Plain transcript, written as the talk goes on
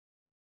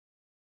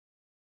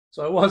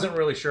So I wasn't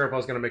really sure if I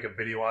was going to make a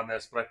video on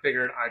this, but I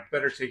figured I'd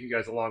better take you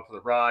guys along for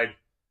the ride.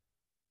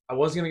 I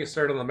was going to get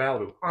started on the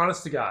Malibu.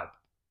 Honest to God,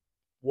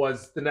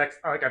 was the next,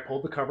 like I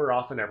pulled the cover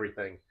off and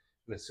everything.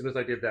 And as soon as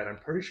I did that, I'm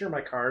pretty sure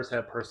my cars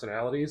have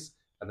personalities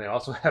and they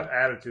also have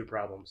attitude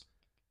problems.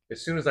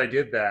 As soon as I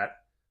did that,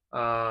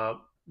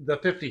 the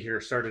 50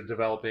 here started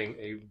developing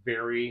a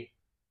very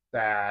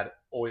bad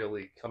oil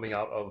leak coming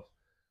out of,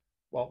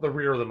 well, the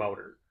rear of the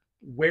motor.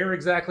 Where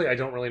exactly, I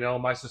don't really know.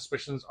 My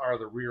suspicions are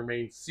the rear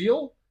main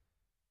seal,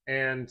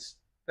 and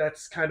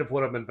that's kind of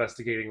what I'm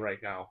investigating right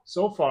now.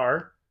 So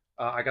far,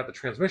 I got the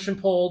transmission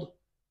pulled.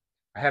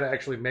 I had to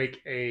actually make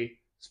a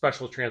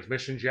special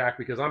transmission jack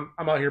because I'm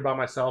out here by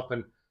myself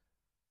and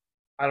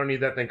I don't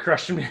need that thing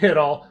crushing me at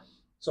all.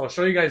 So I'll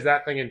show you guys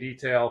that thing in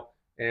detail,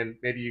 and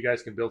maybe you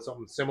guys can build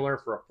something similar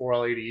for a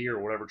 4L80E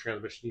or whatever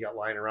transmission you got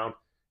lying around.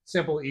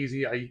 Simple,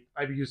 easy.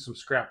 I've used some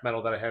scrap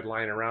metal that I had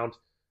lying around.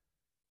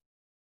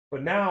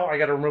 But now I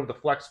got to remove the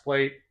flex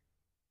plate,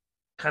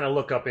 kind of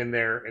look up in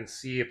there and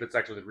see if it's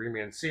actually the rear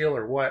main seal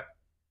or what.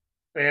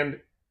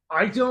 And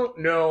I don't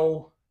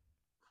know.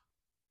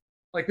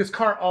 Like, this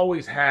car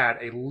always had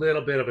a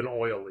little bit of an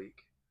oil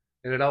leak,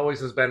 and it always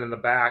has been in the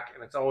back,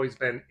 and it's always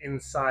been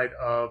inside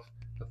of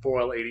the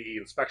 4L80E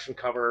inspection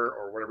cover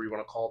or whatever you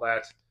want to call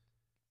that,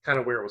 kind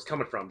of where it was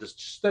coming from,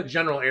 just that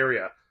general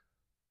area.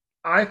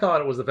 I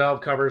thought it was the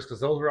valve covers because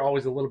those were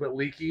always a little bit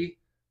leaky,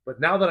 but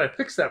now that I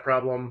fixed that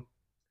problem,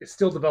 it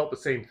still developed the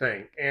same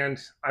thing. And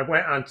I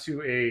went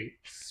onto a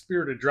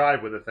spirited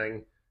drive with the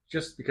thing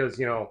just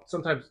because,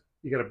 sometimes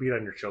you got to beat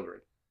on your children.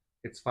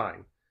 It's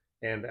fine.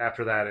 And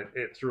after that,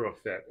 it threw a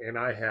fit. And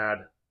I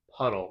had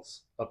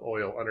puddles of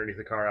oil underneath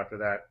the car after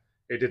that.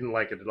 It didn't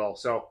like it at all.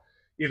 So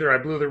either I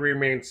blew the rear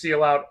main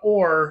seal out,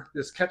 or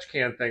this catch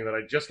can thing that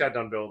I just got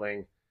done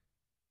building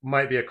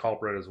might be a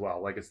culprit as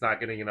well. Like, it's not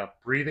getting enough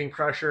breathing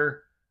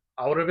pressure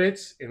out of it,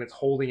 and it's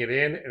holding it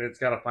in, and it's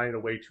got to find a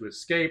way to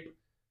escape.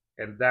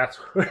 And that's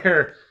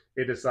where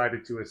it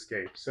decided to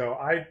escape. So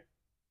I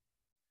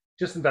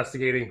just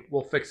investigating.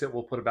 We'll fix it.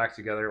 We'll put it back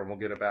together, and we'll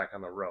get it back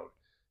on the road.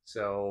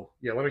 So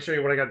yeah, let me show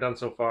you what I got done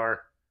so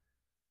far,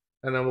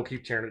 and then we'll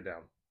keep tearing it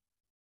down.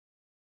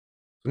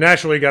 So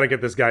naturally, got to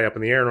get this guy up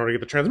in the air in order to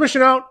get the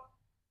transmission out.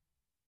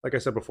 Like I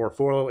said before,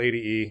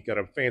 4L80E, got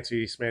a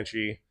fancy,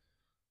 smanchy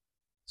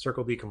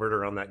circle D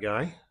converter on that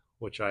guy,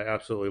 which I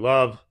absolutely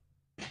love.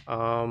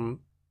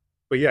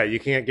 But yeah, you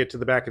can't get to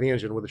the back of the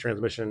engine with the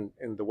transmission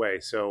in the way.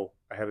 So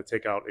I had to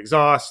take out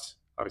exhaust,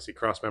 obviously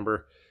cross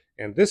member.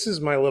 And this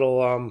is my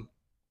little,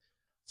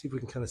 see if we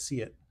can kind of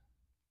see it.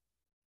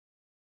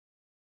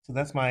 So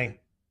that's my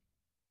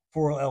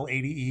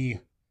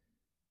 4L80E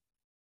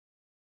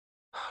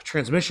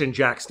transmission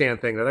jack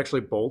stand thing that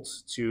actually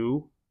bolts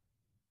to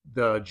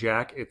the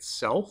jack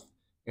itself.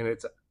 And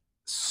it's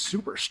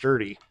super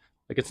sturdy.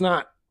 Like, it's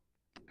not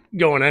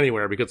going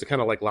anywhere because it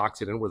kind of like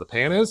locks it in where the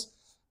pan is.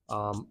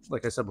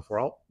 Like I said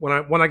before,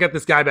 when I get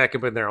this guy back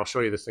up in there, I'll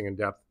show you this thing in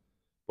depth.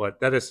 But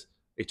that is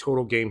a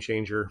total game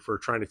changer for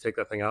trying to take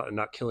that thing out and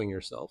not killing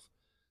yourself.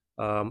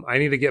 I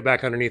need to get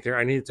back underneath there.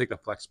 I need to take the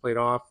flex plate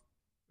off,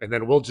 and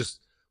then we'll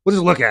just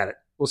look at it.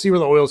 We'll see where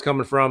the oil is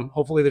coming from.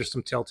 Hopefully, there's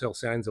some telltale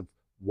signs of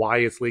why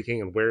it's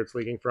leaking and where it's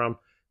leaking from,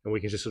 and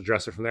we can just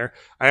address it from there.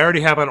 I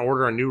already have on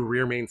order a new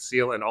rear main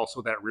seal and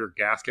also that rear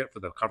gasket for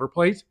the cover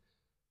plate.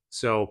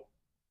 So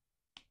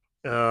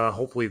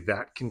hopefully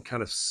that can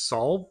kind of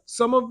solve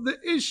some of the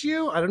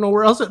issue. I don't know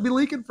where else it'd be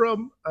leaking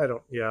from.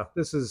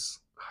 This is,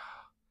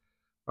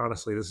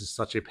 honestly, this is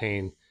such a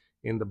pain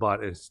in the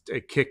butt. It's a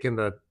kick in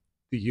the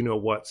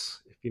you-know-whats,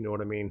 if you know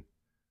what I mean.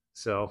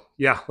 So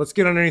yeah, let's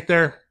get underneath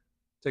there,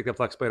 take the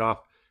flex plate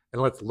off,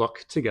 and let's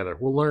look together.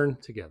 We'll learn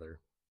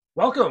together.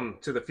 Welcome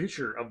to the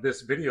future of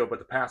this video, but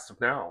the past of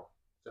now.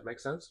 Does that make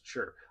sense?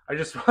 Sure. I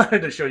just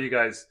wanted to show you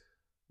guys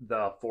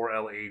the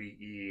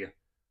 4L80E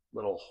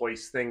little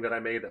hoist thing that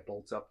I made that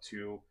bolts up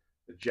to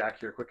the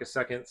jack here. Quick a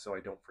second so I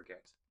don't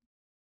forget.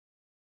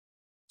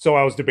 So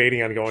I was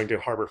debating on going to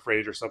Harbor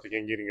Freight or something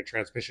and getting a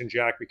transmission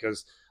jack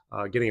because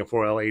getting a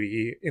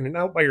 4L80E in and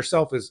out by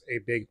yourself is a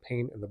big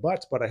pain in the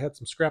butt. But I had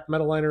some scrap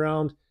metal lying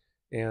around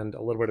and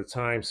a little bit of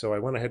time, so I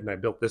went ahead and I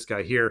built this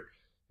guy here.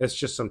 It's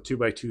just some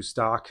 2x2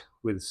 stock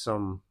with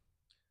some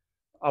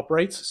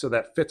uprights, so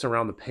that fits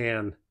around the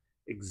pan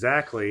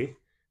exactly.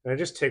 And I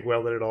just TIG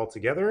welded it all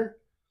together,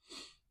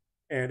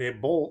 and it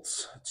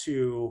bolts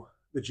to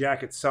the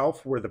jack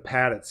itself where the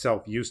pad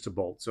itself used to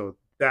bolt. So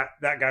that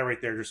guy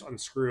right there just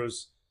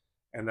unscrews,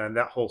 and then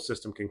that whole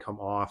system can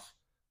come off.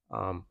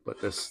 But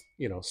this,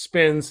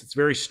 spins. It's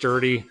very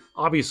sturdy.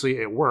 Obviously,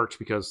 it worked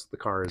because the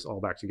car is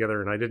all back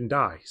together and I didn't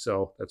die.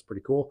 So that's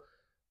pretty cool.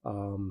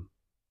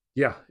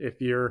 Yeah,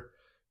 if you're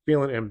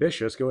feeling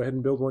ambitious, go ahead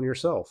and build one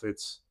yourself.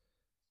 It's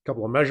a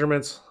couple of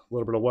measurements, a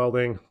little bit of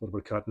welding, a little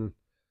bit of cutting.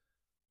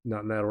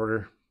 Not in that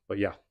order, but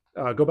yeah.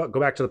 Go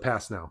back to the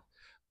past now.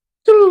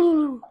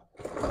 All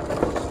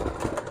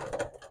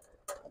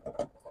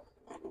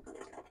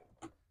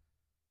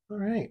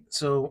right,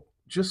 so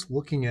just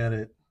looking at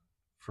it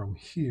from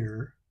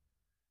here,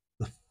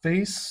 the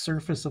face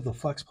surface of the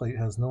flex plate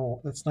has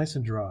that's nice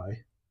and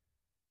dry.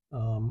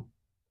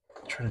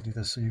 Try to do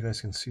this so you guys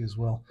can see as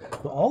well.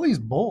 But all these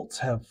bolts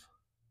have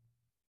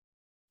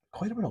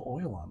quite a bit of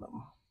oil on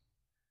them.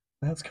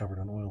 That's covered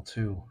in oil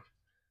too.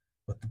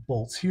 But the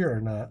bolts here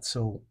are not,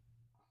 so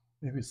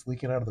maybe it's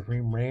leaking out of the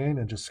ream rain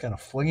and just kind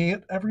of flinging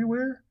it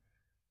everywhere.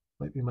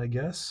 Might be my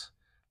guess.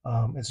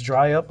 It's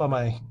dry up on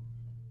my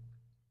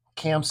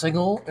cam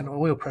signal and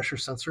oil pressure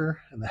sensor,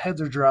 and the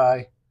heads are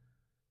dry,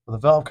 but the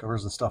valve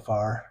covers and stuff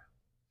are.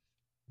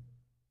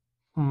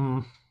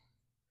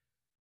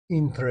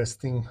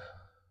 Interesting.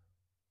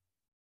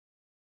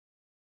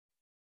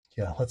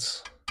 Yeah, let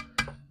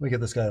me get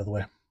this guy out of the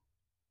way.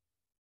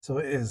 So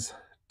it is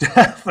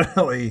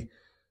definitely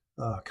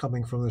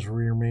coming from this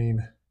rear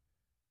main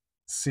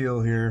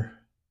seal here.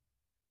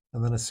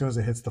 And then as soon as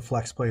it hits the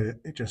flex plate,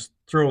 it just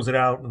throws it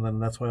out, and then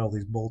that's why all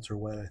these bolts are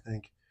wet, I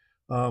think.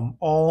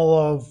 All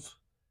of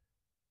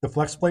the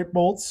flex plate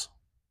bolts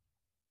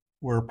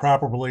were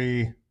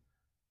properly,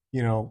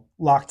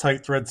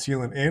 Loctite thread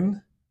sealant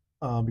in,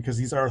 because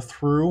these are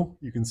through.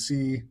 You can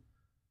see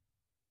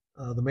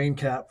the main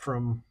cap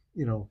from,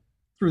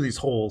 through these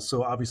holes.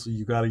 So obviously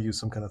you got to use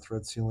some kind of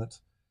thread sealant,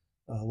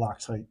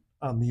 Loctite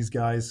on these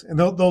guys. And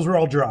those were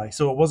all dry.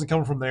 So it wasn't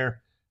coming from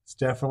there. It's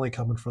definitely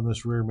coming from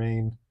this rear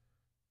main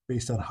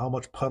based on how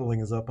much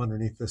puddling is up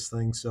underneath this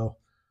thing. So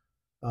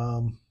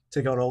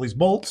take out all these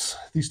bolts,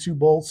 these two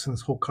bolts, and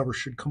this whole cover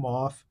should come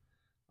off.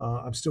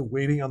 I'm still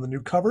waiting on the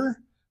new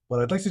cover, but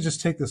I'd like to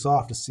just take this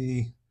off to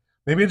see.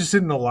 Maybe I just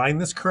didn't align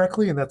this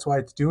correctly, and that's why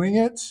it's doing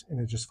it, and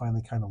it just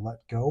finally kind of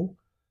let go.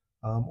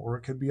 Or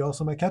it could be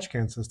also my catch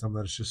can system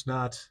that it's just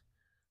not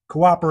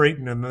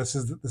cooperating, and this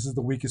is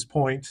the weakest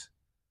point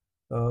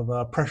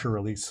of pressure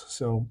release.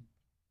 So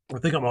I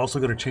think I'm also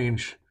going to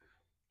change.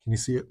 Can you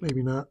see it?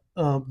 Maybe not.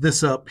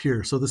 This up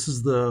here. So this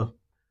is the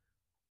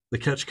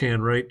catch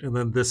can, right? And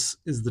then this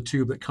is the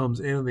tube that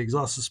comes in, and the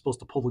exhaust is supposed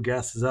to pull the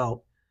gases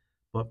out.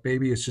 But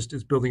maybe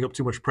it's building up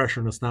too much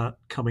pressure and it's not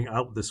coming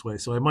out this way.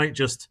 So I might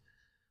just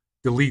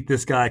delete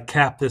this guy,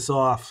 cap this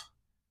off,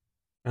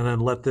 and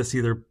then let this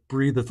either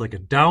breathe as like a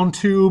down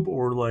tube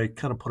or like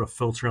kind of put a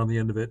filter on the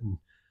end of it and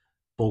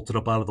bolt it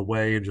up out of the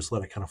way and just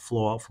let it kind of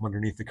flow out from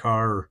underneath the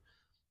car, or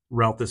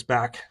route this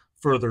back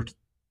further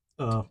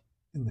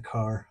in the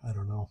car. I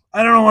don't know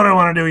what I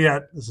want to do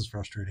yet. This is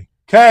frustrating.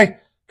 Okay,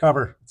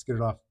 cover. Let's get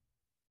it off.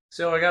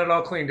 So I got it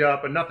all cleaned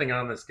up, but nothing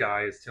on this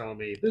guy is telling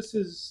me this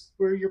is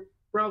where your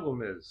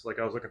problem is. Like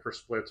I was looking for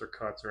splits or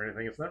cuts or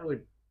anything. It's not really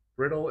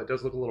brittle. It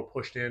does look a little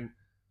pushed in.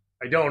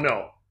 I don't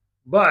know,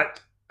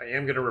 but I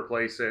am going to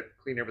replace it,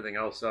 clean everything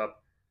else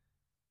up,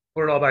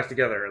 put it all back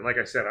together. And like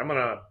I said, I'm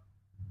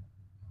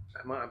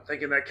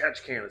thinking that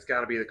catch can has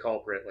got to be the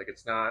culprit. Like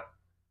it's not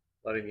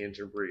letting the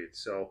engine breathe.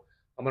 So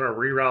I'm going to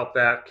reroute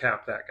that,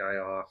 cap that guy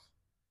off,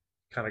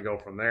 kind of go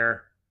from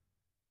there.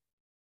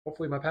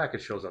 Hopefully my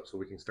package shows up so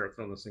we can start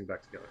throwing this thing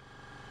back together.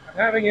 I'm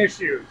having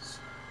issues.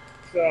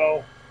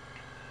 So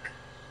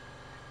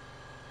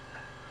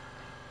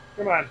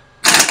come on.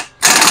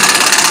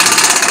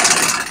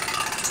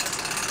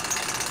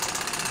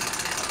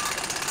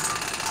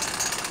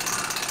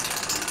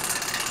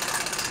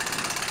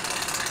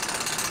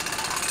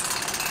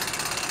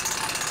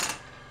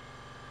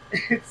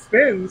 It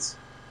spins.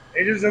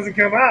 It just doesn't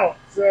come out.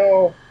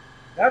 So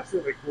that's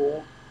really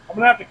cool. I'm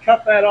going to have to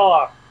cut that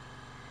off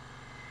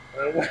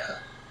and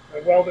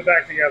weld it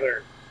back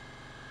together.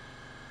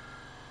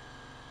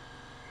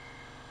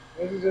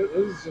 This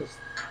is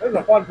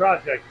a fun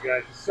project, you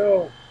guys. It's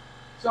so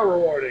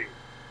rewarding.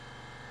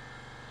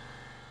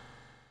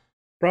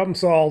 Problem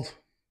solved,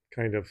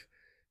 kind of.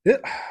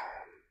 It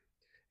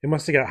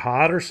must have got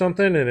hot or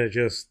something, and it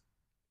just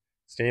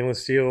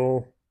stainless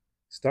steel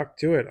stuck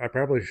to it. I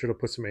probably should have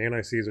put some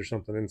anti-seize or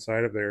something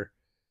inside of there.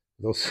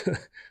 Those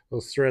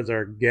those threads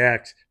are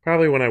gacked.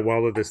 Probably when I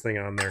welded this thing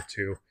on there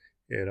too,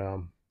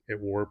 it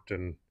warped,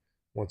 and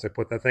once I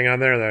put that thing on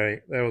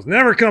there, that was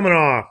never coming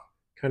off.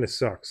 Kind of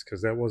sucks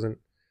because that wasn't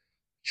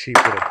cheap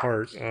little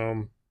part.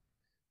 I'm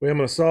going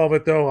to solve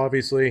it though.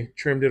 Obviously,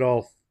 trimmed it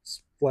all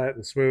flat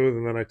and smooth,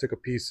 and then I took a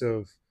piece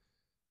of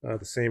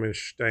the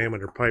same-ish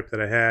diameter pipe that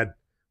I had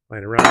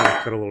lying around.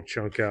 I cut a little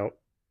chunk out.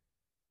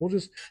 We'll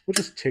just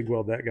TIG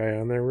weld that guy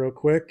on there real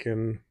quick,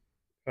 and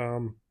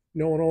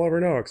no one will ever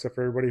know except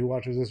for everybody who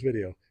watches this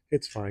video.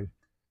 It's fine.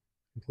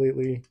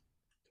 Completely,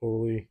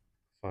 totally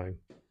fine.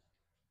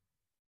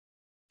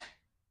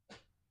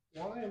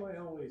 Why am I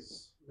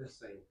always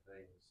missing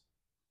things?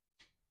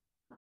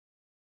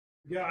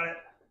 Got it.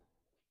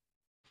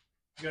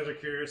 You guys are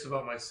curious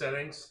about my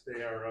settings?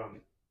 They are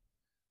on.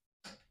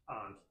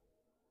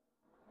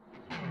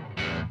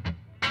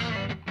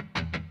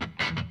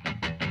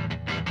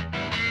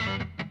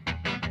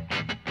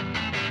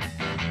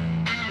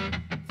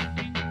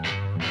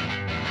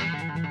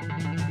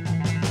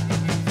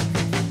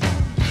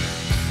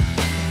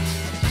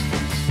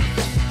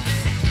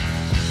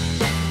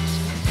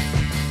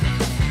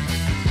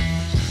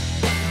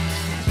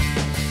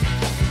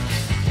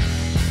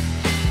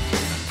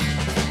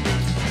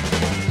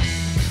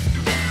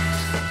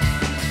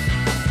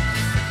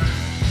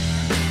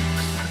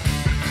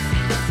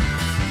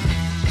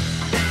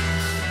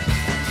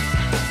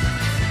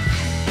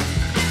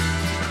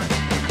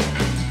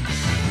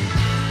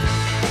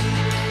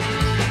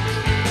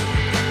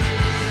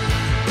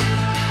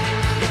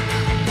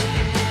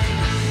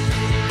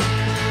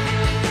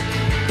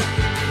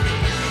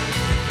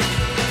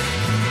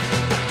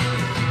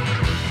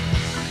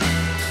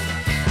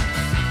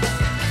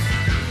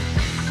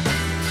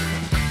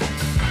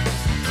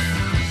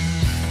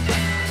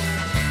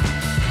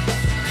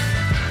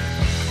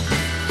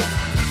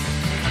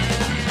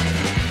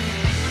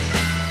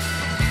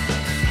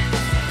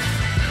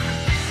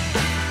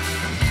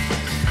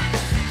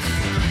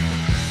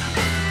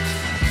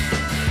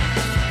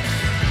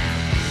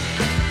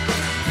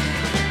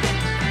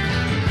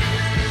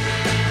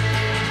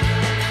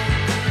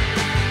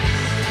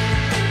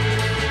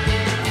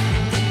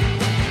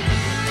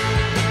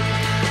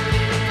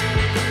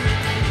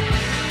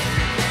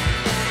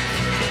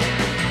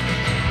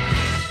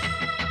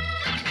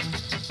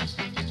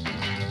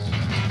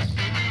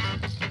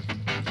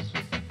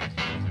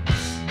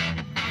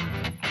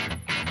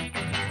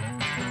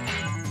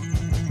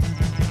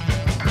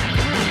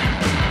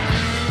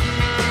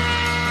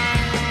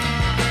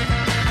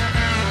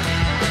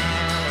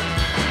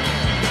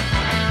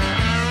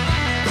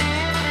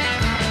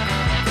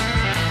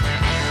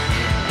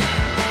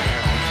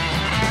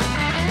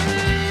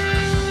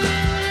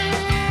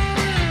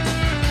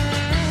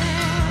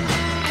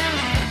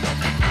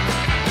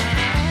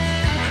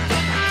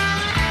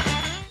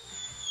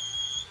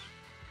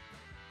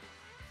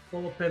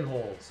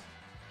 pinholes.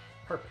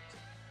 Perfect.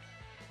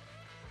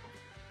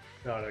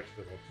 No, it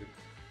actually doesn't look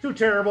too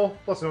terrible.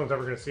 Plus, no one's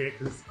ever going to see it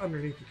because it's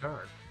underneath the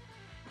car.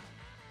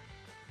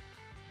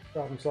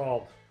 Problem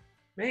solved.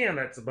 Man,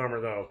 that's a bummer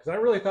though, because I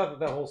really thought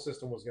that that whole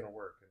system was going to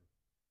work.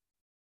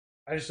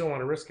 I just don't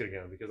want to risk it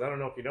again because I don't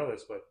know if you know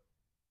this, but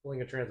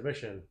pulling a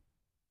transmission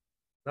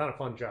is not a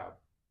fun job,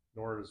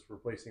 nor is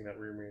replacing that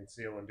rear main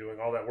seal and doing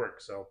all that work.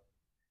 So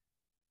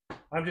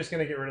I'm just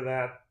going to get rid of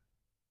that.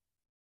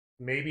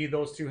 Maybe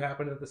those two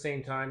happened at the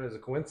same time as a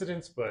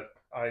coincidence, but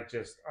I'm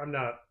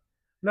not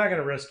going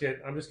to risk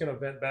it. I'm just going to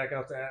vent back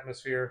out to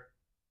atmosphere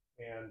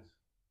and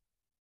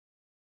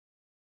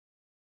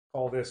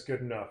call this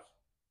good enough.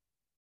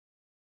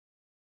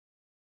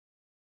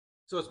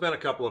 So it's been a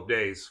couple of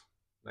days,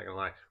 not gonna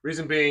lie.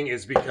 Reason being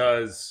is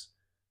because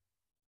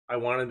I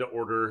wanted to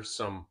order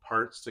some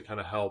parts to kind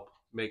of help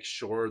make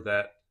sure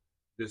that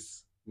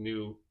this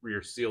new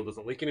rear seal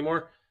doesn't leak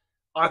anymore.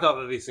 I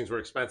thought that these things were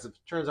expensive.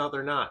 Turns out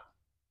they're not.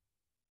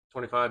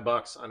 25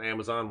 bucks on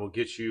Amazon will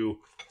get you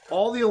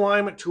all the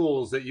alignment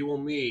tools that you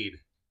will need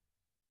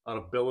on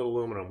a billet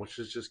aluminum, which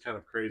is just kind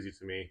of crazy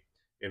to me,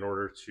 in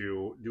order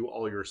to do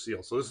all your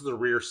seals. So this is the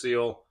rear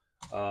seal.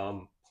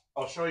 I'll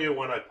show you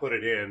when I put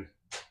it in,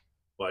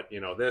 but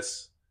you know,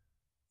 this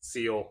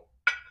seal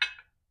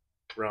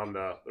around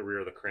the rear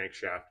of the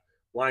crankshaft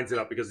lines it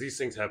up because these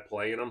things have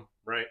play in them,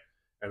 right?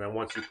 And then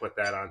once you put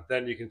that on,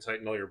 then you can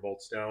tighten all your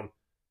bolts down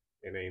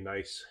in a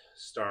nice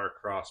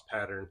star-cross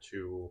pattern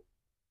to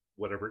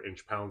whatever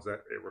inch pounds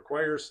that it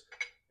requires.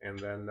 And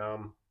then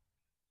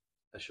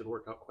that should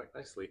work out quite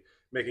nicely,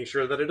 making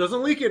sure that it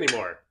doesn't leak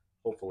anymore,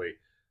 hopefully.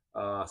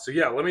 So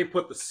yeah, let me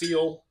put the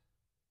seal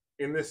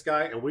in this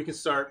guy and we can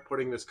start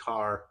putting this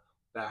car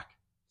back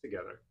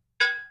together.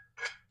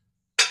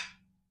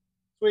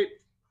 Sweet.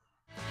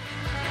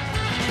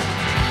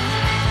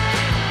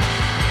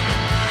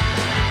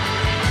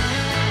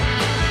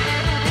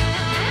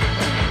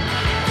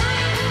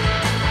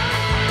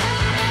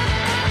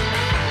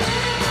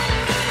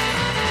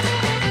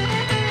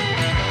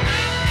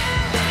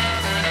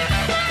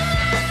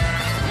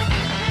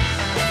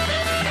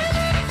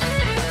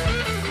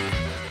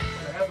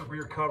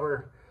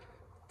 Cover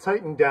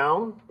tightened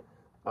down,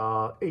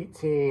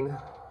 18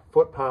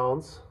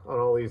 foot-pounds on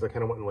all these. I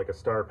kind of went in like a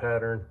star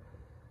pattern,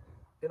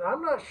 and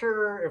I'm not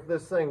sure if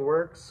this thing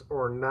works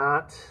or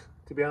not,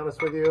 to be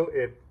honest with you.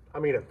 I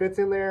mean, it fits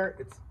in there.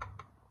 It's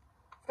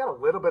got a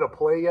little bit of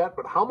play yet,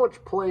 but how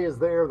much play is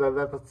there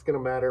that's going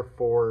to matter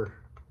for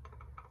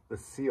the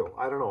seal?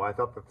 I don't know. I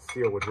thought that the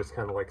seal would just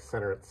kind of like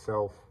center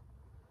itself.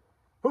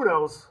 Who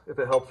knows if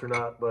it helps or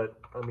not, but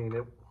I mean,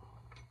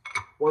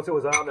 once it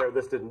was on there,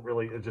 this didn't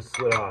really, it just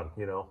slid on,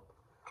 you know.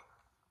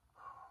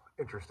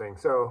 Interesting.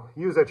 So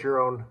use at your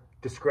own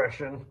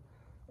discretion.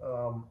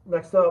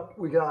 Next up,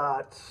 we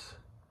got,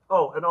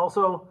 oh, and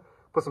also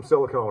put some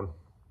silicone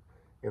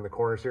in the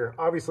corners here.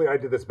 Obviously, I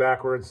did this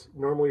backwards.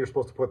 Normally, you're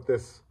supposed to put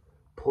this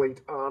plate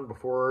on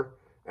before,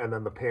 and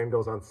then the pan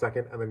goes on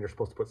second, and then you're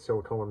supposed to put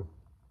silicone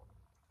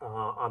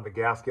on the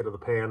gasket of the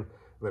pan, and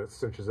then it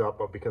cinches up.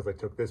 But because I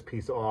took this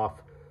piece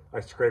off, I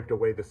scraped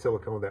away the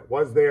silicone that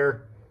was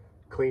there,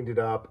 cleaned it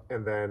up,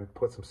 and then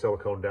put some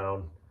silicone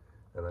down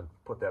and then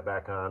put that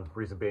back on.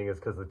 Reason being is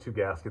because the two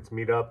gaskets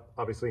meet up.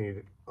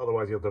 Obviously,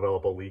 otherwise you'll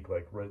develop a leak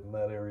like right in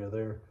that area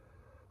there.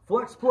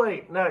 Flex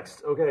plate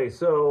next. Okay,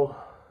 so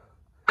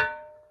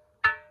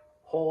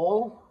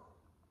hole,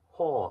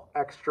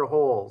 extra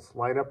holes.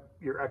 Line up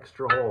your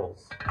extra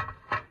holes.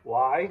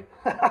 Why?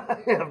 I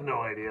have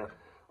no idea.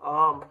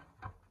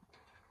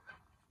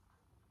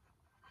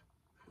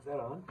 Is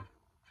that on?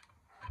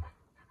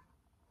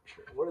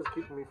 What is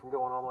keeping me from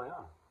going all the way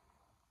on?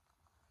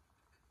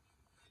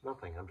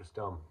 Nothing, I'm just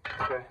dumb.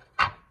 Okay.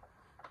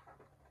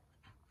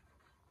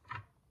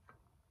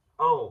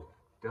 Oh,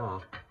 duh.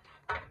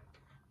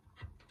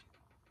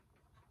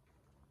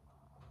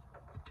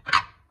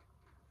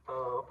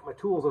 My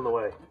tool's in the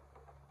way.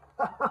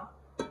 I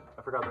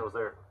forgot that was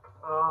there.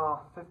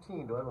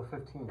 15, do I have a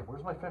 15?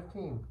 Where's my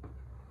 15?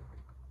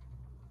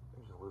 Let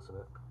me just loosen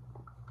it.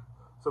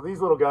 So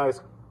these little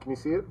guys, can you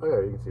see it? Oh yeah,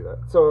 you can see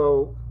that.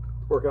 So,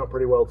 work out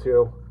pretty well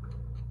too.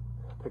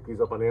 Pick these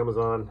up on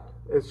Amazon.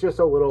 It's just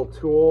a little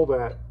tool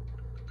that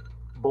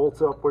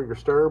bolts up where your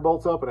starter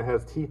bolts up, and it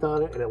has teeth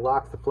on it, and it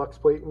locks the flex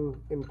plate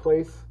in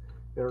place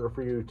in order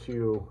for you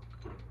to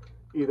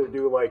either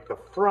do like the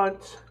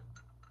front,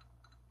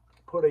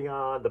 putting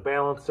on the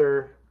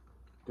balancer,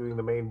 doing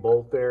the main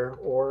bolt there,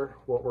 or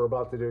what we're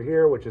about to do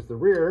here, which is the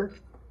rear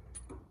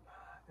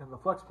and the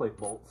flex plate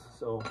bolts.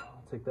 So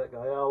I'll take that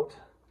guy out.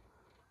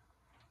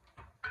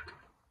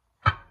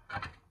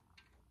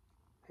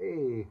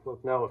 Hey,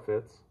 look, now it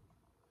fits.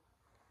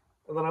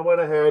 And then I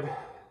went ahead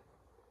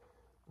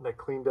and I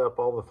cleaned up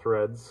all the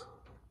threads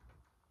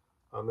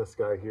on this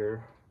guy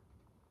here.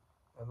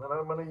 And then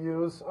I'm going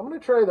to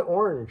try the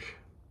orange,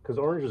 because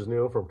orange is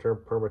new from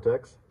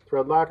Permatex.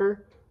 Thread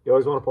locker. You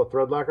always want to put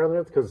thread locker on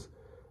there, because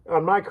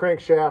on my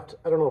crankshaft,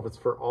 I don't know if it's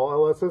for all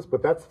LSs,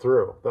 but that's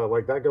through.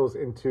 Like that goes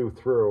into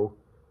through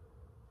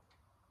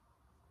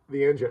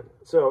the engine.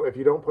 So if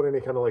you don't put any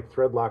kind of like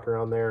thread locker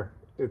on there,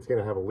 it's going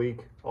to have a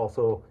leak.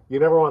 Also, you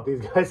never want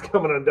these guys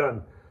coming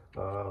undone.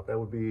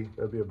 That'd be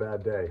a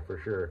bad day for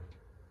sure.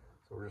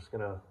 So we're just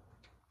gonna.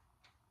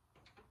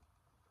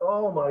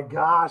 Oh my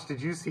gosh!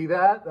 Did you see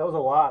that? That was a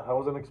lot. I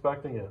wasn't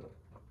expecting it.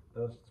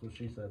 That's what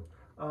she said.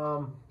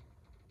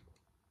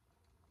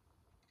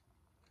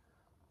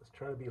 Let's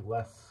try to be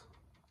less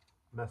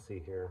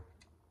messy here.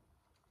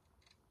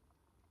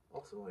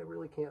 Also, I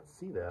really can't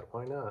see that.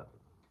 Why not?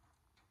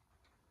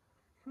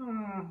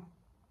 Does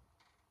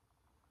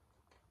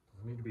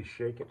it need to be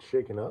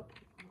shaken up?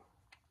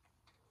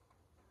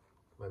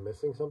 Am I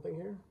missing something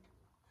here?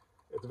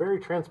 It's very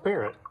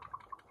transparent.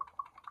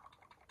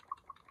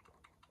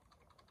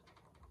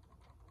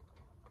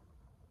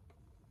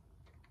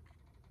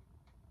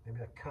 Maybe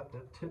I cut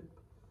that tip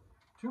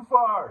too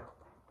far.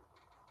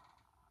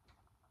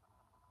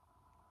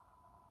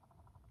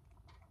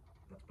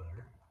 That's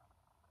better.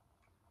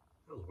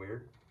 That was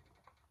weird.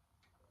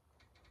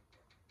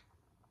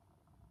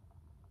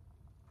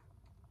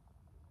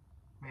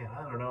 Man,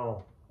 I don't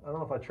know. I don't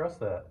know if I trust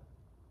that.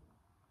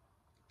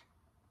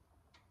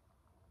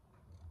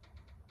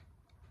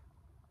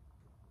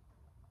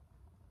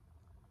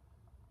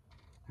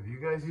 Have you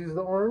guys used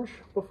the orange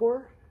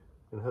before?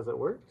 And has it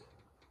worked?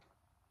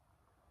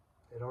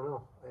 I don't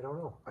know. I don't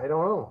know. I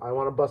don't know. I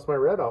want to bust my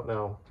red out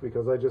now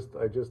because I just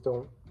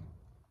don't.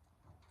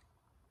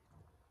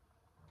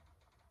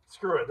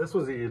 Screw it. This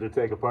was easy to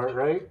take apart,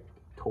 right?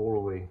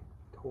 Totally.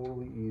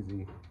 Totally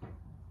easy.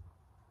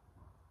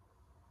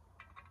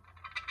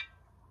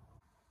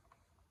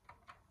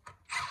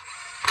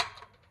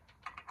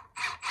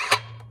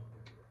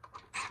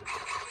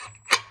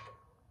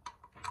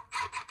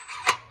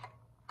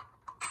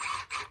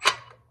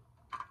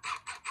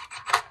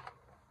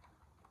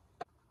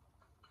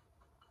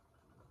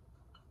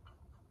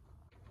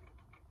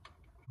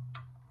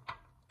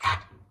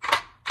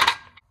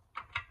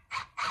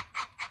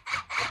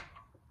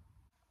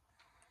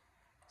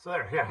 So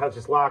there, yeah, that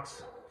just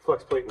locks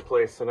flex plate in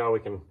place. So now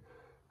we can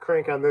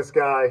crank on this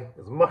guy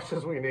as much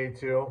as we need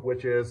to,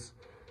 which is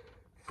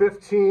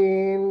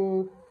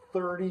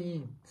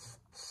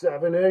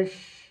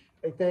 1537-ish,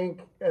 I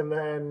think, and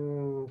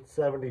then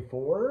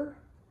 74.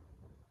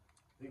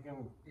 You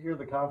can hear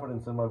the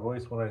confidence in my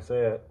voice when I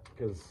say it,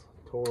 because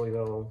I totally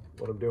know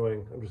what I'm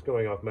doing. I'm just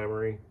going off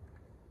memory.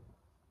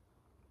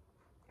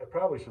 I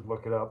probably should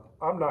look it up.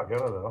 I'm not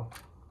gonna though.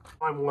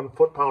 I'm 1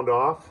 foot-pound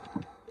off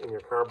and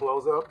your car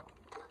blows up.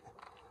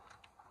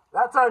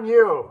 That's on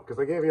you,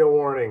 because I gave you a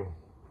warning.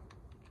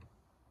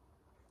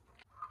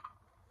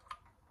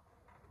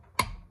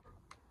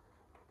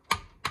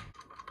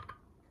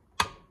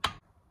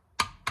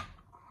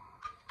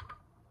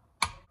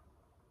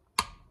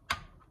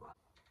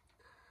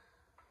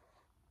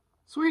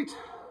 Sweet.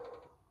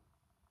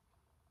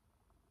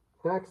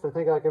 Next, I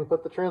think I can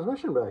put the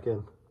transmission back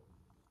in.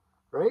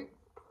 Right?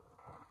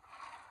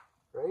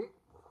 Right?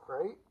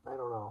 Right? I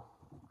don't know.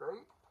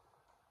 Right?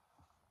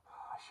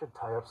 I should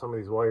tie up some of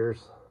these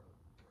wires.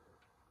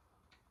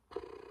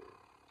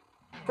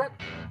 Okay.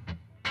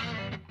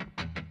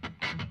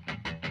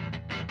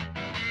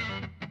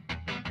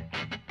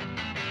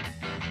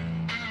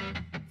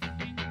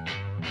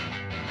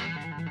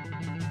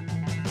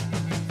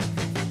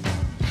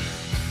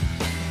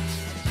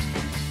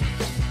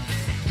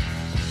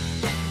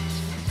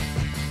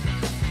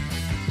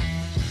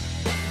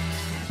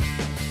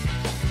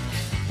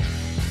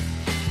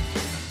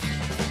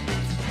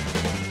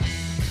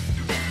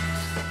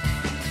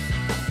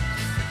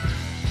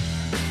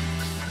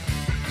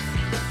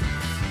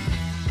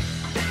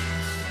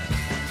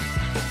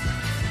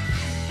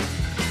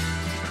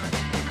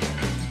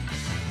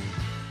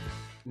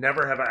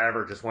 Never have I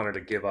ever just wanted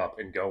to give up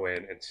and go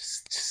in and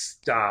just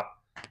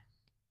stop.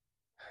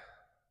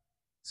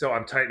 So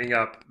I'm tightening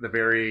up the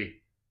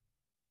very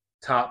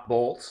top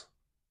bolt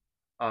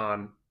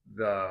on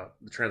the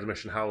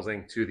transmission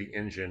housing to the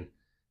engine,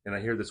 and I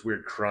hear this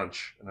weird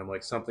crunch, and I'm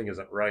like, something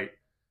isn't right.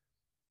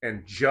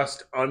 And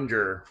just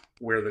under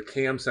where the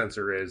cam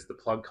sensor is, the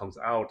plug comes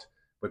out,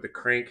 but the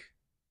crank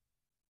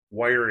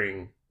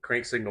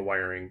signal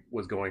wiring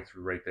was going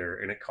through right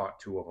there, and it caught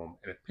 2 of them,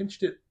 and it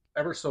pinched it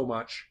ever so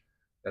much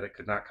that it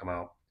could not come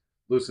out.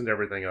 Loosened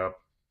everything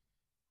up,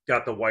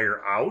 got the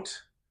wires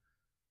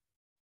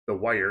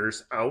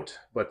out,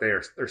 but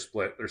they're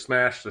split. They're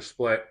smashed, they're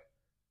split,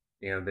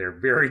 and they're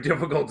very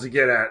difficult to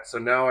get at. So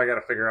now I got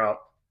to figure out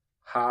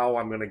how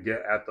I'm going to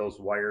get at those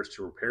wires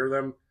to repair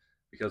them,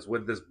 because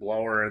with this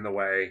blower in the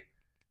way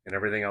and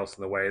everything else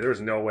in the way,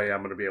 there's no way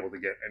I'm going to be able to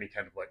get any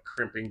kind of like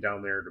crimping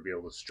down there to be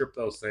able to strip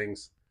those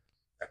things.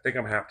 I think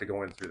I'm going to have to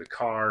go in through the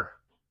car,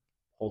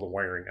 pull the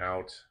wiring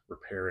out,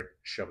 repair it,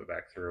 shove it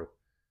back through.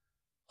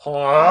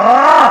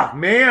 Oh,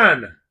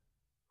 man!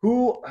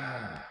 Who?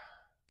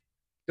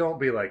 Don't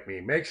be like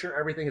me. Make sure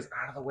everything is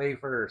out of the way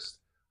first.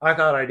 I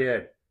thought I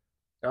did.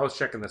 I was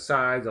checking the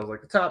sides. I was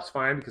like, the top's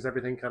fine because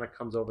everything kind of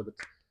comes over the.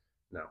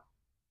 No.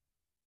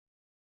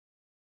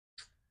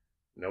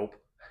 Nope.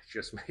 I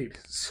just made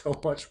so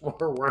much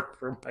more work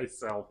for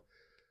myself.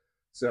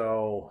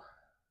 So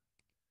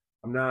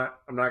I'm not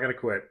gonna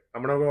quit.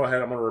 I'm gonna go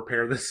ahead. I'm gonna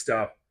repair this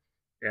stuff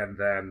and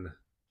then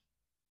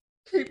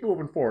keep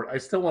moving forward. I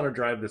still want to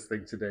drive this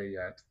thing today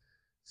yet.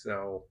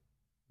 So,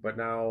 but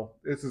now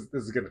this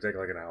is gonna take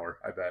like an hour.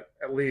 I bet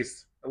at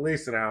least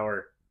an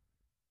hour.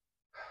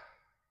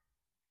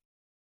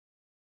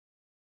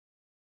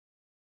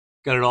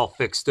 Got it all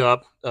fixed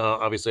up.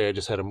 Obviously, I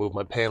just had to move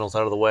my panels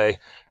out of the way,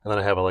 and then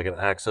I have like an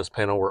access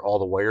panel where all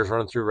the wires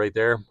running through right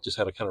there. Just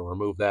had to kind of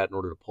remove that in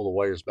order to pull the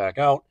wires back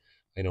out.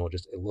 I know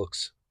it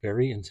looks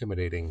very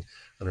intimidating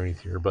underneath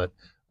here, but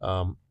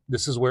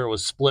this is where it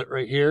was split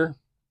right here.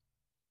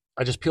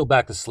 I just peeled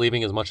back the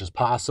sleeving as much as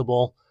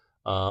possible,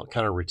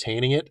 kind of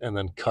retaining it, and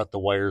then cut the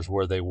wires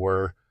where they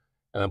were,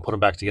 and then put them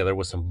back together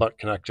with some butt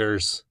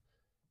connectors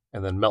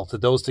and then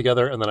melted those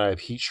together. And then I have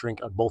heat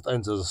shrink on both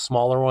ends as a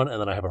smaller one.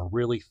 And then I have a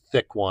really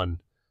thick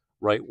one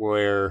right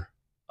where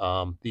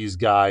these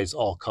guys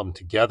all come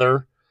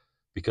together,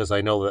 because I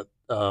know that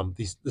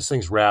this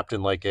thing's wrapped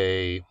in like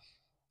a,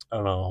 I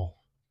don't know,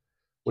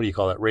 what do you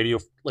call that? Radio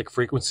like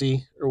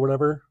frequency or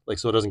whatever. Like,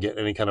 so it doesn't get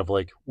any kind of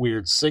like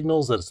weird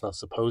signals that it's not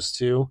supposed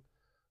to.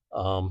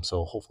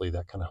 So hopefully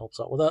that kind of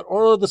helps out with that.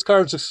 Or this car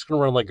is just going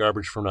to run like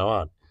garbage from now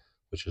on,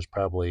 which is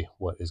probably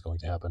what is going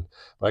to happen.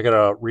 But I got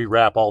to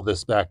rewrap all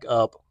this back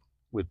up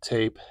with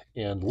tape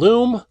and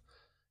loom,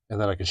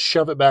 and then I can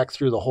shove it back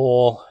through the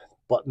hole,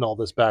 button all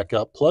this back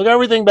up, plug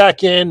everything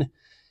back in,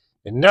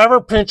 and never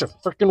pinch a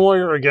freaking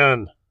wire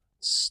again.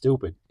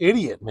 Stupid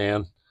idiot,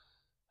 man.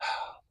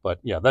 But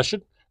yeah, that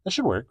should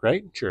work,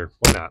 right? Sure,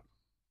 why not?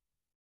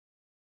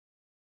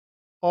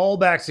 All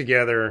back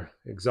together.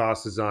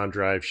 Exhaust is on,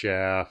 drive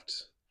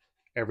shaft.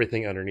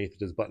 Everything underneath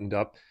it is buttoned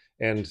up.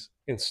 And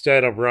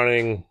instead of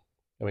running,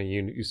 I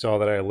mean, you saw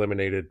that I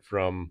eliminated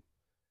from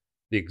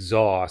the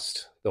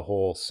exhaust the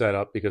whole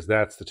setup, because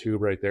that's the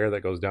tube right there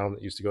that goes down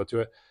that used to go to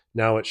it.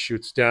 Now it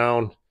shoots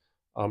down.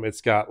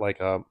 It's got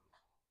like a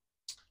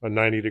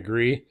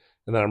 90-degree.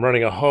 And then I'm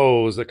running a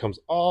hose that comes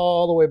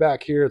all the way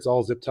back here. It's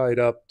all zip tied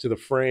up to the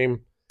frame.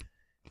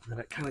 And then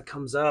it kind of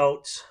comes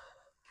out.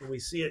 Can we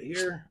see it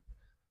here?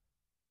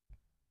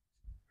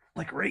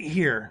 Like right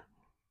here.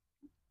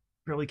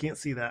 Probably can't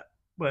see that,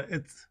 but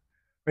it's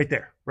right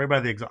there, right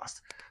by the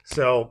exhaust.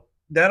 So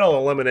that'll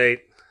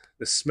eliminate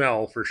the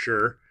smell for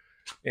sure.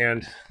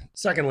 And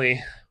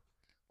secondly,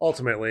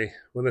 ultimately,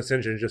 when this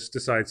engine just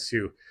decides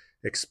to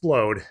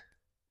explode,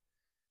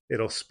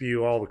 it'll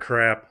spew all the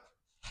crap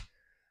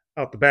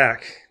out the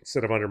back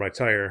instead of under my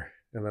tire,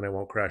 and then I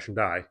won't crash and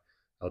die.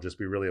 I'll just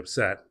be really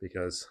upset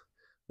because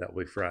that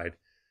will be fried.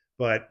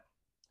 But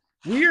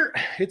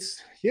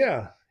it's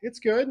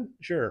good.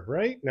 Sure,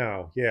 right?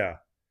 Now, yeah.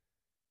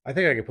 I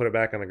think I can put it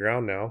back on the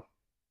ground now.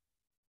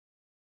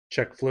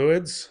 Check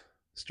fluids,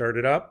 start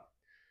it up,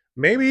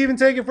 maybe even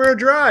take it for a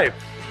drive.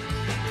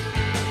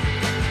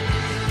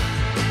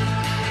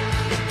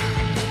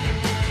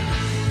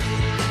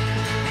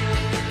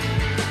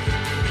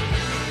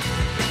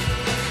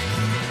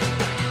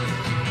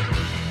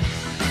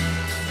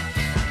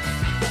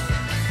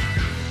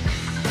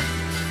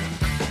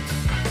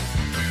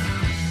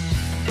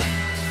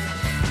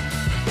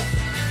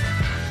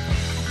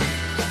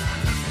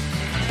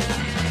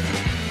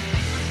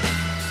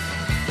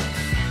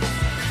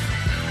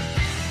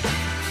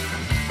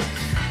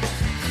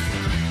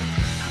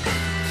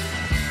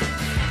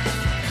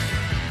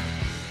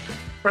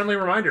 Friendly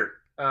reminder,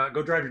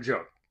 go drive your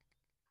Joke.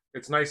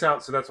 It's nice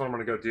out, so that's what I'm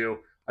going to go do.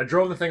 I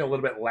drove the thing a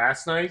little bit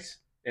last night,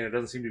 and it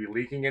doesn't seem to be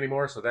leaking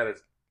anymore, so that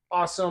is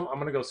awesome. I'm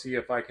going to go see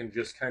if I can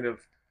just kind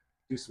of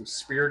do some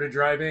spirited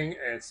driving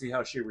and see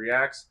how she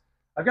reacts.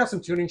 I've got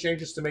some tuning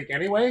changes to make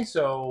anyway,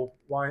 so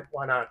why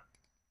not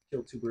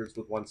kill two birds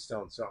with one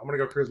stone? So I'm going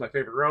to go cruise my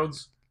favorite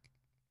roads.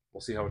 We'll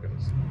see how it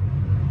goes.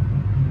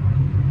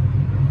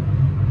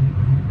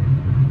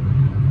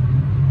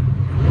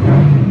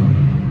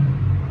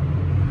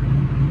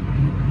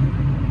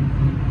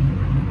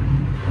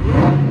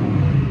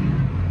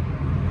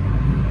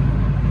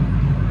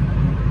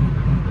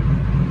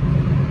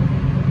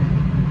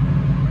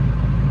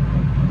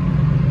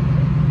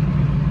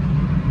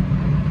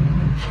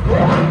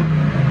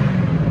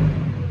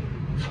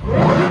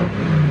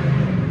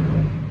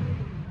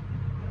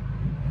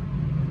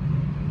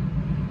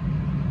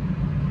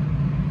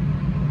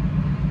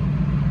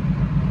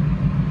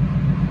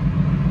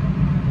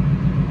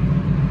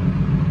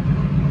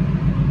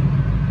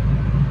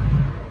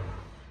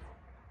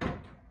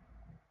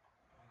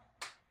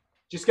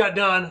 Just got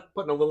done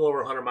putting a little over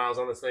 100 miles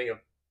on this thing of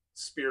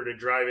spirited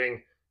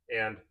driving,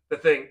 and the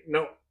thing,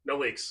 no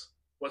leaks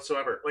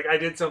whatsoever. Like, I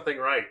did something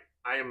right.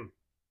 I am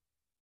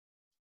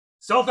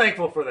so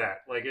thankful for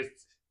that. Like,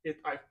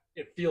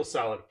 it feels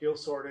solid, it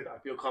feels sorted, I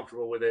feel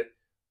comfortable with it.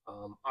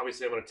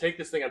 Obviously, I'm going to take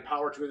this thing on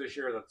power tour this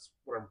year. That's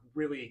what I'm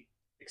really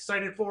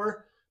excited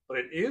for. But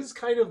it is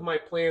kind of my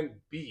plan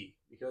B,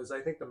 because I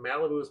think the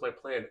Malibu is my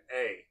plan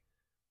A.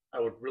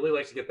 I would really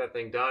like to get that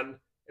thing done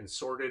and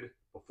sorted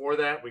before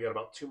that. We got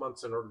about 2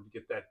 months in order to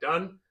get that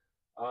done.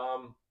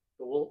 But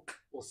we'll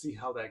see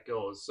how that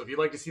goes. So if you'd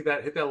like to see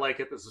that, hit that like,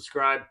 hit the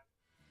subscribe,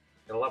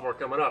 and a lot more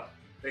coming up.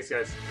 Thanks,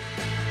 guys.